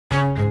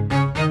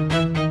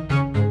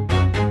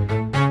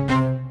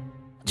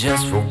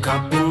Just woke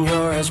up in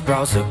your ass,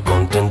 browser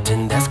content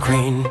in that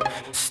screen.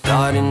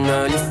 Starting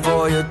early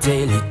for your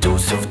daily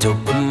dose of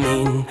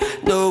dopamine.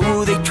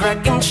 No, they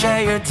track and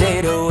share your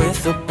data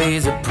with who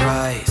pays a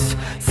price.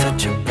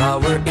 Such a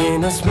power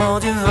in a small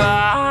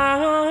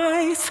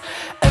device.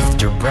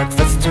 After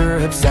breakfast you're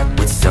upset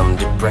with some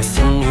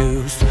depressing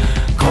news.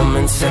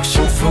 Comment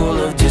section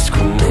full of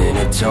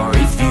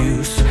discriminatory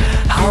views.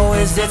 How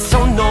is it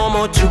so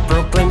normal to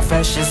proclaim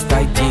fascist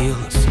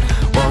ideals?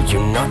 Well,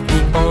 you're not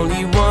the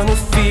only one who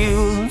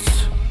feels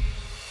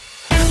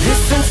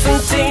this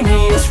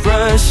instantaneous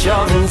rush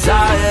of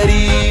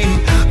anxiety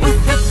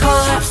with the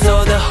collapse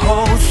of the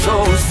whole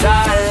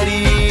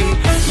society.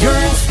 Your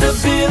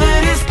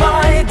instability's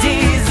by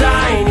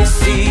design, you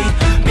see.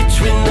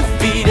 Between the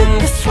feed and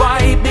the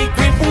swipe, they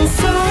grip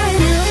inside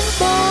your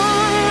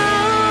mind,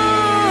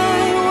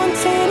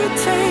 wanting to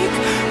take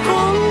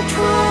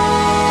control,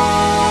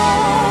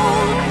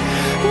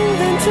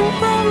 inventing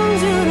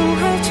problems you don't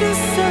have,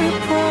 just sell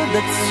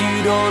products you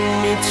don't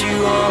need to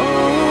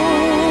own.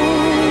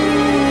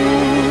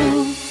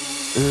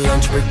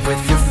 Lunch break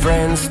with your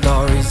friends,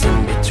 stories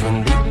in between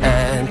the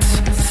ads.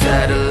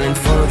 Settling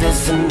for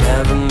this and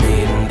never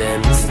meeting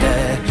them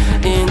instead.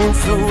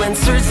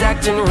 Influencers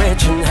acting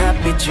rich and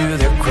happy to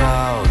their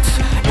crowds,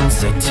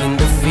 inciting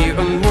the fear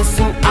of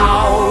missing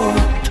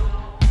out.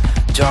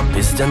 Job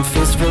is done,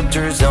 face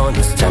filters on,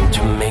 it's time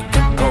to make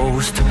a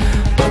post.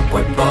 But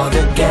why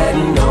bother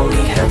getting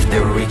only half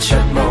the reach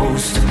at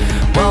most?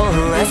 Well,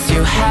 unless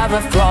you have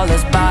a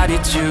flawless body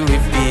to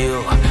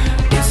reveal,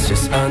 it's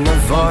just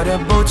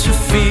unavoidable to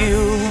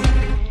feel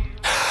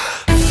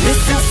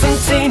this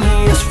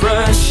instantaneous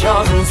rush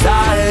of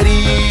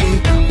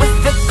anxiety with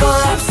the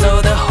collapse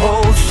of the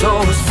whole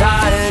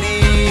society.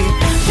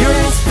 Your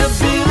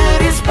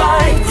instability's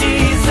by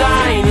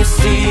design, you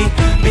see.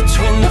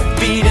 Between the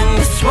feed and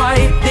the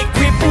swipe, they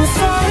creep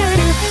inside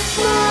your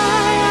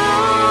mind,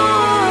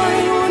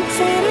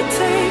 wanting to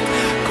take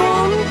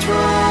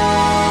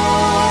control,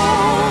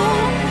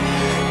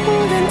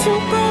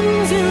 inventing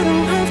problems you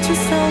don't have, to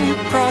sell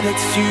your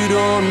products you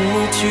don't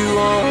need to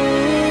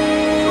own.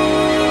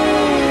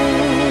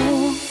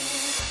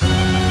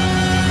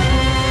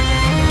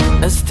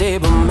 A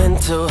stable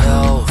mental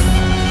health,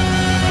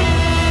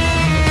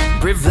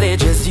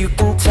 privilege as you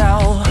can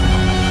tell.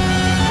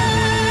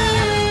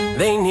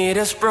 They need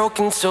us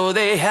broken so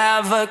they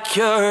have a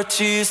cure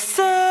to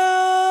sell.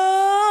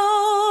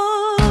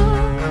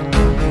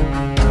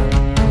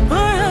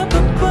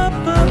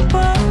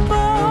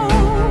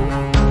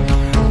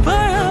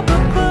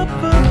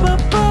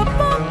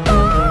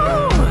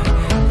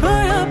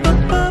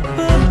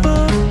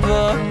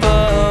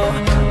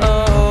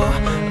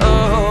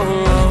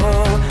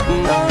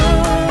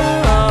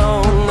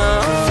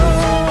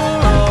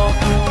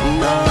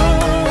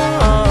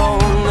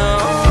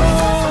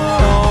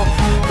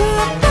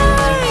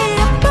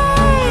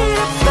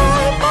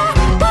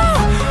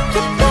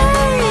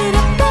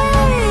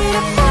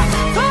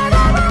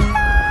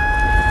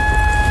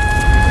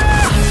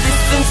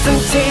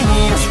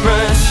 Instantaneous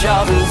rush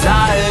of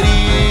anxiety